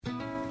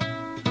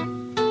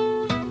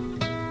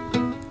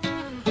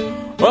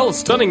Well, a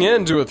stunning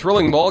end to a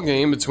thrilling ball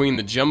game between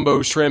the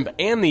Jumbo Shrimp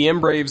and the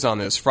M-Braves on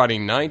this Friday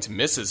night.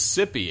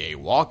 Mississippi, a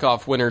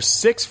walk-off winner,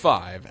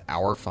 6-5,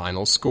 our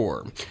final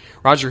score.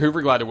 Roger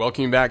Hoover, glad to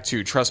welcome you back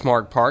to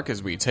Trustmark Park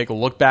as we take a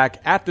look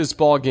back at this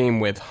ball game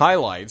with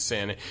highlights,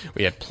 and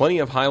we had plenty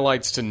of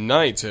highlights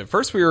tonight.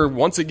 First, we were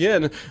once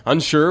again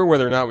unsure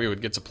whether or not we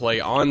would get to play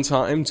on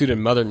time due to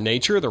Mother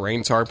Nature. The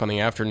rain tarp on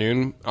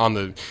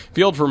the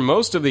field for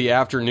most of the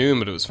afternoon,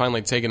 but it was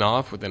finally taken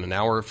off within an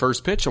hour of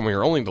first pitch, and we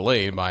were only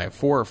delayed by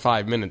 4 or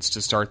 5 minutes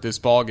to start this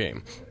ball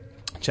game.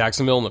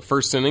 Jacksonville in the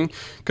first inning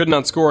could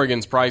not score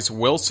against Bryce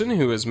Wilson,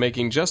 who is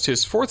making just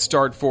his fourth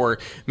start for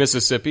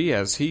Mississippi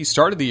as he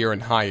started the year in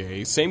High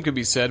A. Same could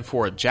be said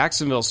for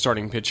Jacksonville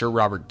starting pitcher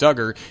Robert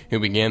Duggar, who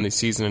began the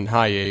season in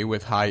High A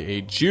with High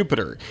A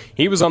Jupiter.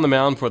 He was on the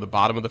mound for the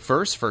bottom of the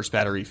first. First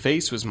batter he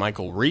faced was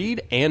Michael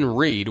Reed, and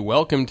Reed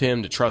welcomed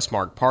him to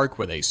Trustmark Park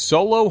with a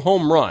solo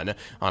home run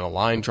on a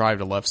line drive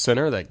to left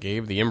center that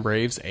gave the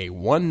M-Braves a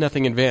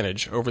 1-0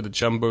 advantage over the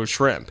Jumbo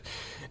Shrimp.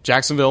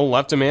 Jacksonville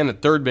left a man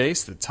at third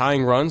base. The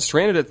tying run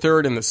stranded at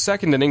third in the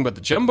second inning, but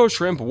the Jumbo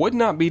Shrimp would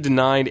not be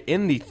denied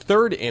in the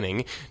third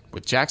inning.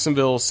 With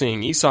Jacksonville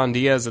seeing Isan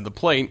Diaz at the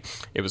plate,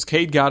 it was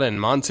Cade Gata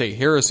and Monte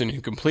Harrison who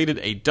completed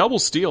a double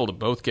steal to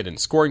both get in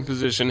scoring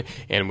position,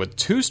 and with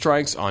 2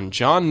 strikes on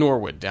John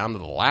Norwood down to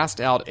the last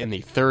out in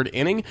the third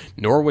inning,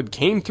 Norwood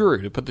came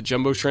through to put the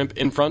Jumbo Shrimp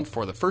in front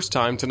for the first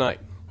time tonight.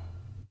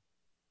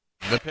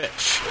 The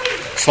pitch.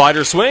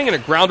 Slider swing and a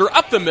grounder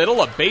up the middle,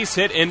 a base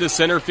hit into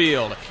center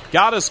field.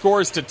 Gata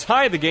scores to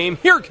tie the game.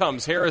 Here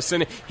comes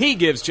Harrison. He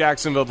gives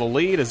Jacksonville the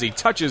lead as he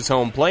touches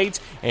home plate,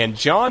 and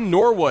John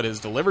Norwood has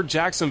delivered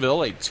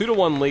Jacksonville a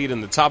 2-1 lead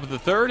in the top of the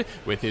third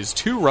with his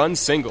 2-run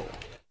single.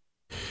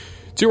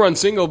 2-run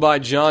single by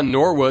John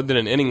Norwood. Then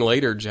an inning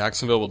later,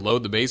 Jacksonville would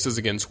load the bases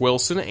against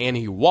Wilson, and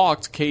he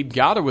walked Cade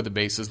Gata with the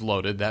bases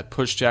loaded. That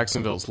pushed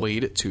Jacksonville's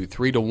lead to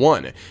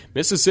 3-1.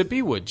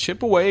 Mississippi would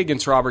chip away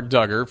against Robert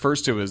Duggar.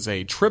 First, it was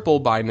a triple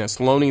by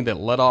Neslony that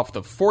led off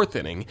the fourth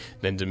inning.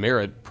 Then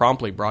Demerit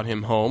promptly brought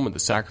him home with the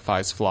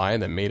sacrifice fly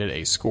that made it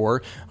a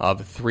score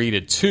of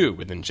 3-2.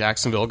 But then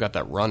Jacksonville got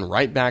that run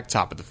right back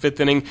top of the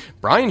fifth inning.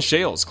 Brian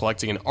Shales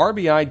collecting an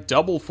RBI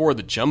double for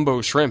the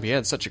Jumbo Shrimp. He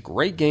had such a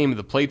great game at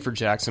the plate for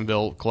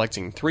Jacksonville,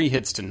 collecting 3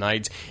 hits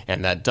tonight,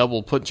 and that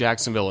double put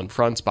Jacksonville in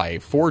front by a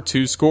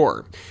 4-2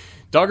 score.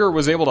 Duggar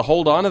was able to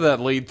hold on to that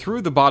lead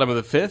through the bottom of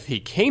the fifth. He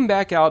came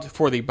back out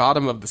for the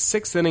bottom of the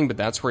sixth inning, but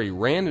that's where he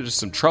ran into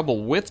some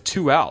trouble with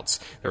 2 outs.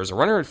 There was a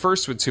runner at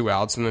first with 2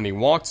 outs, and then he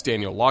walked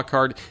Daniel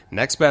Lockhart.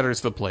 Next batter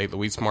to the plate,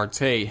 Luis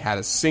Marte had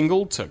a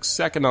single, took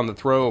second on the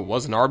throw. It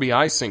was an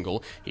RBI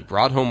single. He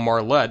brought home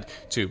Marlette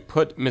to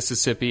put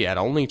Mississippi at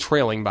only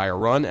trailing by a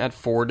run at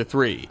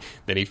 4-3.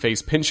 Then he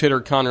faced pinch hitter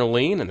Connor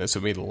Lean, and this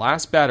would be the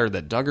last batter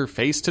that Duggar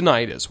faced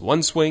tonight as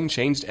one swing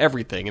changed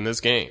everything in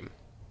this game.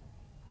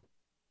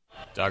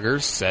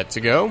 Duggar set to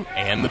go,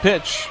 and the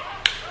pitch.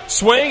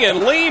 Swing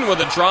and lean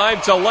with a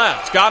drive to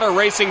left. Gata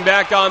racing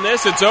back on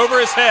this. It's over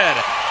his head.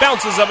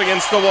 Bounces up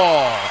against the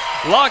wall.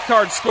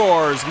 Lockhart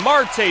scores.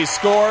 Marte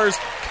scores.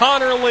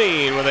 Connor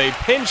Lean with a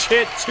pinch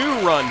hit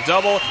 2-run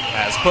double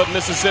has put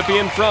Mississippi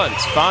in front,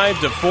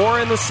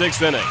 5-4 in the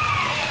sixth inning.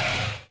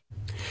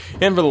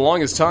 And for the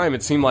longest time,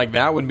 it seemed like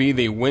that would be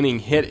the winning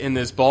hit in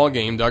this ball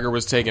game. Duggar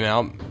was taken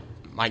out.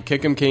 Mike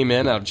Kickham came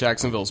in out of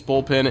Jacksonville's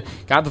bullpen,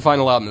 got the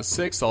final out in the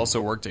sixth,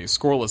 also worked a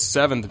scoreless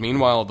seventh.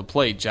 Meanwhile, at the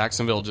plate,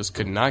 Jacksonville just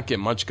could not get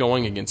much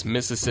going against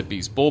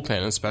Mississippi's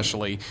bullpen,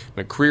 especially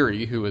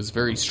McCreary, who was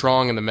very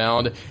strong in the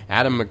mound.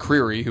 Adam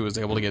McCreary, who was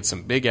able to get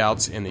some big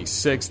outs in the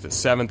sixth, the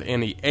seventh,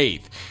 and the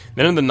eighth.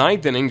 Then in the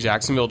ninth inning,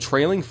 Jacksonville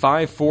trailing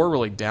 5-4,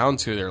 really down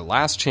to their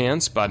last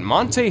chance, but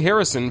Monte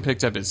Harrison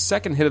picked up his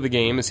second hit of the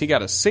game as he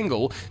got a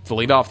single to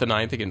lead off the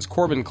ninth against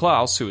Corbin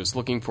Klaus, who is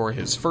looking for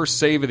his first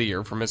save of the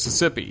year for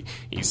Mississippi.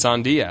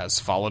 Isan Diaz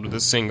followed with a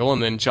single,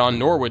 and then John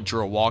Norwood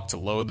drew a walk to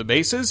load the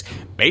bases.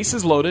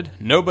 Bases loaded,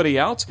 nobody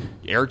out.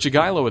 Eric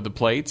Jagielo at the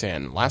plate,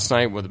 and last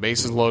night with the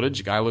bases loaded,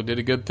 Jagielo did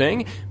a good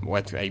thing.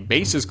 With a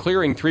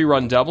bases-clearing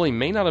 3-run double, he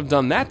may not have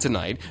done that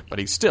tonight, but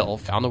he still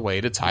found a way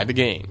to tie the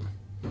game.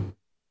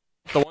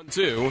 The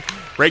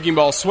 1-2. Breaking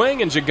ball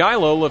swing, and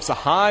Jagielo lifts a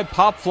high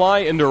pop fly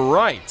into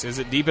right. Is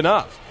it deep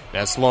enough?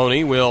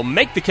 Neslony will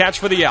make the catch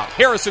for the out.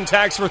 Harrison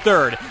tags for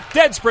third.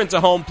 Dead sprint to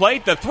home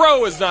plate. The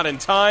throw is not in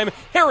time.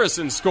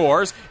 Harrison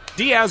scores.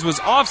 Diaz was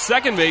off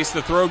second base.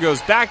 The throw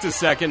goes back to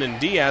second, and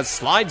Diaz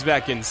slides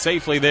back in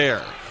safely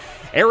there.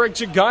 Eric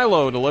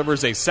Jagielo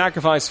delivers a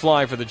sacrifice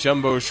fly for the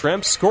Jumbo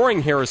Shrimp,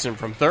 scoring Harrison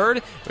from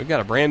third. We've got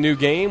a brand new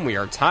game. We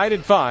are tied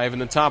at 5 in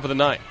the top of the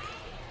ninth.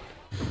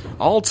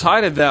 All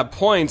tied at that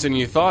point, and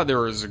you thought there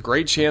was a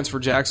great chance for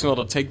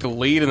Jacksonville to take the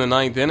lead in the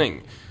ninth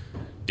inning.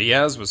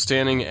 Diaz was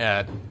standing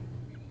at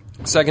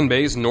Second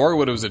base,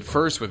 Norwood was at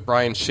first with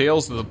Brian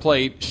Shales to the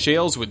plate.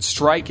 Shales would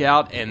strike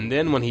out, and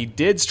then when he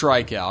did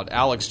strike out,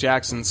 Alex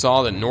Jackson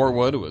saw that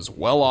Norwood was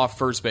well off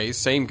first base.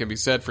 Same can be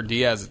said for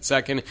Diaz at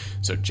second.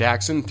 So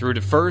Jackson threw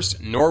to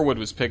first, Norwood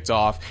was picked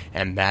off,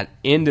 and that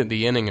ended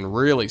the inning in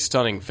really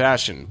stunning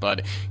fashion.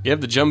 But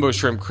give the Jumbo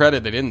Shrimp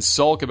credit, they didn't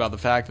sulk about the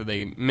fact that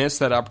they missed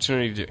that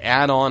opportunity to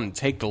add on and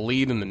take the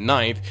lead in the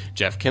ninth.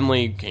 Jeff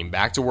Kinley came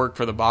back to work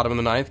for the bottom of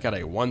the ninth, got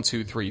a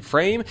 1-2-3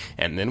 frame,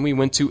 and then we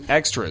went to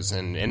extras.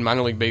 And in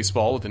minor league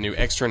baseball, with the new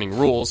extra inning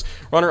rules,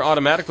 runner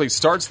automatically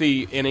starts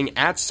the inning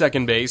at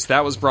second base.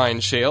 That was Brian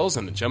Shales,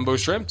 and the Jumbo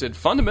Shrimp did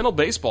fundamental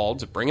baseball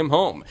to bring him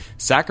home.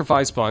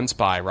 Sacrifice bunts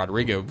by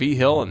Rodrigo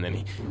Vigil, and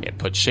then it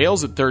put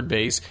Shales at third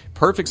base.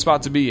 Perfect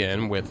spot to be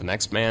in with the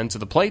next man to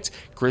the plate,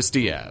 Chris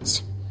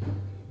Diaz.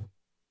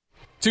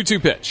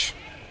 2-2 pitch.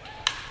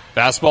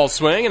 Fastball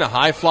swing and a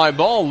high fly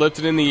ball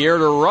lifted in the air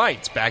to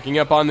right. Backing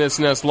up on this,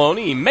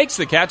 Neslony. He makes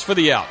the catch for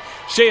the out.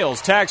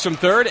 Shales tags from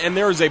third, and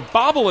there is a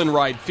bobble in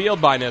right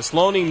field by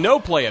Neslony. No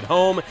play at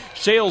home.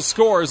 Shales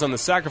scores on the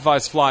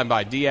sacrifice fly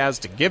by Diaz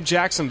to give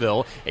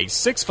Jacksonville a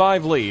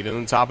 6-5 lead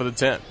in the top of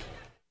the 10th.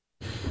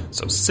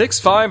 So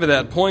 6-5 at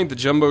that point. The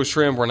Jumbo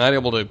Shrimp were not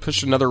able to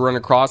push another run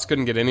across,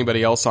 couldn't get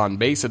anybody else on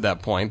base at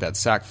that point. That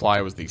sac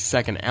fly was the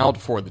second out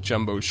for the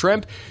Jumbo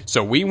Shrimp.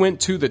 So we went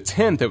to the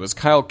 10th. It was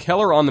Kyle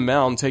Keller on the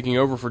mound taking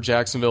over for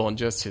Jacksonville in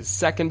just his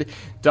second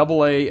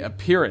Double-A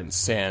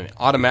appearance. And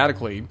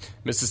automatically,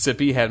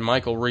 Mississippi had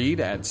Michael Reed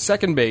at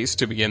second base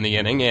to begin the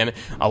inning. And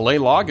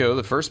Ale Lago,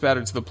 the first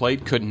batter to the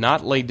plate, could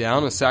not lay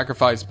down a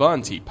sacrifice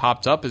bunt. He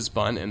popped up his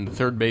bunt, and the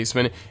third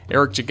baseman,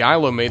 Eric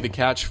Jagielo, made the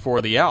catch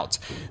for the out.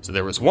 So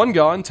there was one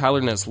gone.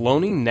 Tyler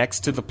Neslony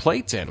next to the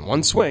plate, and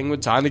one swing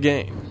would tie the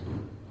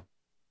game.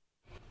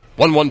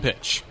 1-1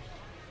 pitch.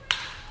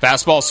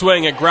 Fastball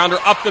swing, a grounder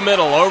up the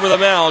middle, over the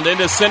mound,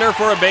 into center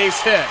for a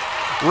base hit.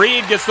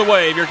 Reed gets the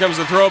wave. Here comes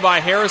the throw by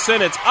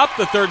Harrison. It's up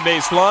the third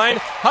base line.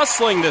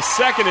 Hustling to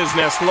second is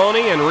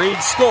Neslony, and Reed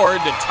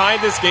scored to tie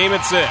this game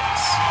at 6.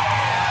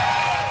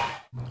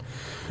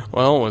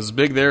 Well, it was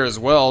big there as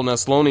well.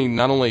 Neslony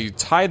not only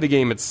tied the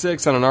game at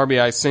 6 on an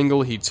RBI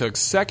single, he took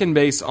second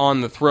base on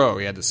the throw.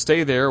 He had to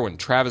stay there when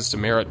Travis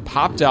Demeritte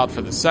popped out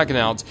for the second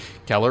out.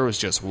 Keller was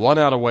just one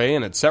out away,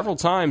 and at several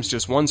times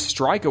just one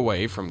strike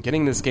away from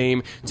getting this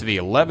game to the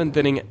 11th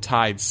inning,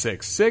 tied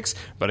 6-6.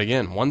 But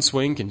again, one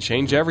swing can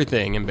change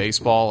everything in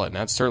baseball, and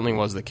that certainly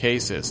was the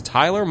case as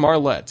Tyler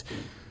Marlette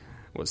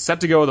was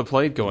set to go to the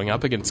plate, going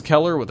up against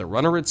Keller with a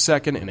runner at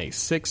second in a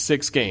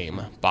 6-6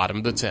 game, bottom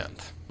of the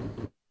 10th.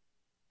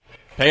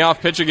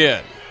 Payoff pitch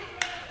again.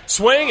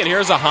 Swing, and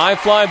here's a high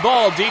fly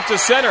ball deep to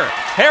center.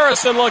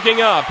 Harrison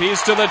looking up.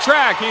 He's to the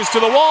track. He's to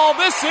the wall.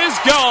 This is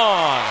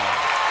gone.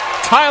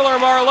 Tyler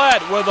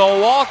Marlette with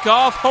a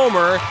walk-off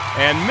homer,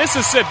 and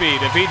Mississippi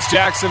defeats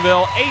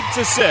Jacksonville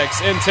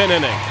 8-6 in 10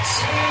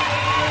 innings.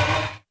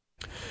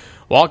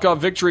 Walk-off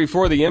victory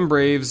for the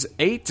M-Braves,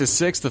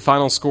 8-6, the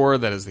final score.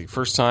 That is the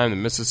first time that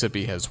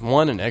Mississippi has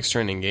won an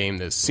extra inning game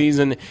this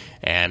season,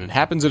 and it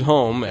happens at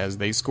home as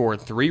they score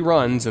 3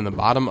 runs in the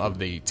bottom of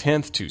the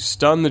 10th to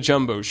stun the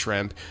Jumbo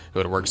Shrimp, who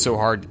had worked so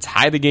hard to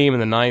tie the game in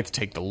the 9th,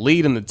 take the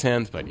lead in the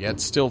 10th, but yet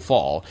still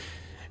fall.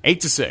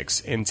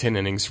 8-6 in 10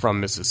 innings from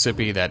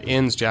Mississippi. That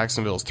ends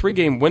Jacksonville's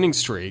 3-game winning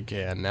streak,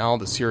 and now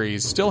the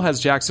series still has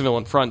Jacksonville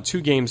in front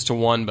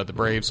 2-1, but the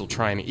Braves will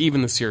try and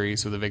even the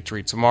series with a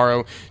victory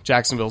tomorrow.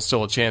 Jacksonville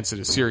still a chance at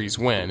a series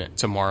win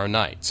tomorrow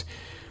night.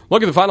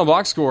 Look at the final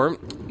box score.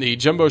 The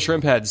Jumbo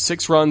Shrimp had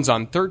 6 runs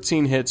on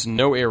 13 hits,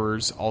 no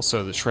errors.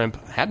 Also, the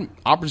Shrimp had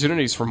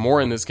opportunities for more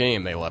in this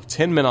game. They left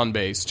 10 men on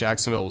base.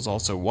 Jacksonville was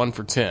also 1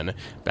 for 10,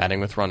 batting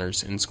with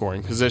runners in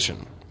scoring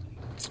position.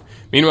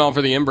 Meanwhile,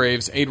 for the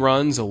M-Braves, 8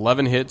 runs,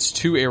 11 hits,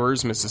 2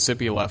 errors.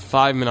 Mississippi left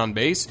 5 men on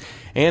base,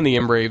 and the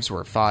M-Braves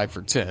were 5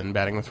 for 10,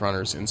 batting with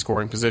runners in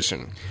scoring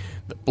position.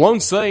 The blown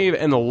save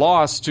and the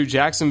loss to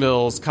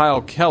Jacksonville's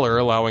Kyle Keller,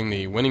 allowing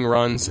the winning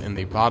runs in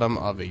the bottom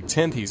of the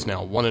 10th. He's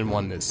now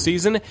 1-1 this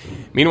season.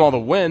 Meanwhile, the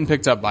win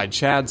picked up by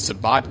Chad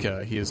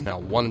Sabatka. He is now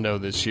 1-0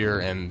 this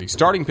year, and the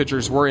starting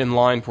pitchers were in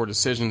line for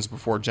decisions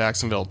before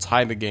Jacksonville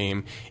tied the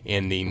game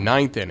in the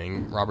 9th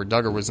inning. Robert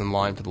Duggar was in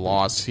line for the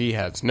loss. He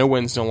has no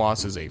wins, no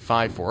losses, a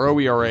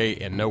 5.40 ERA,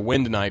 and no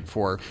win tonight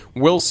for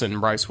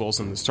Bryce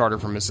Wilson, the starter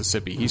from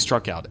Mississippi. He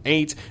struck out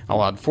 8,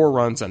 allowed 4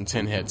 runs on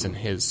 10 hits in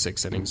his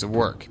 6 innings of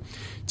work.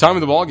 Time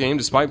of the ball game,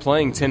 despite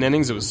playing 10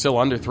 innings, it was still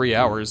under 3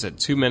 hours at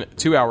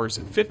 2 hours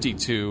and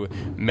 52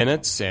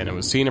 minutes, and it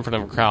was seen in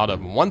front of a crowd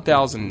of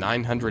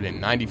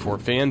 1,994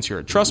 fans here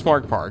at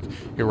Trustmark Park,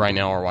 who right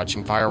now are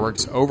watching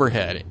fireworks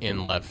overhead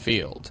in left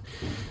field.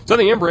 So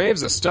the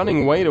M-Braves, a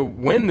stunning way to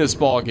win this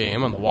ball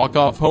game on the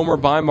walk-off homer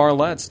by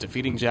Marlette,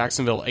 defeating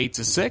Jacksonville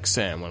 8-6,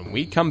 and when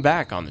we come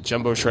back on the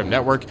Jumbo Shrimp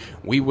Network,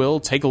 we will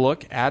take a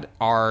look at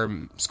our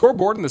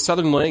scoreboard in the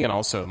Southern League and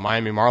also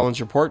Miami Marlins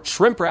Report.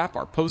 Shrimp Wrap,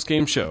 our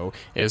post-game show,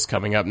 is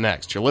coming up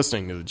next. You're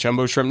listening to the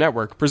Jumbo Shrimp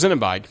Network, presented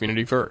by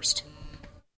Community First.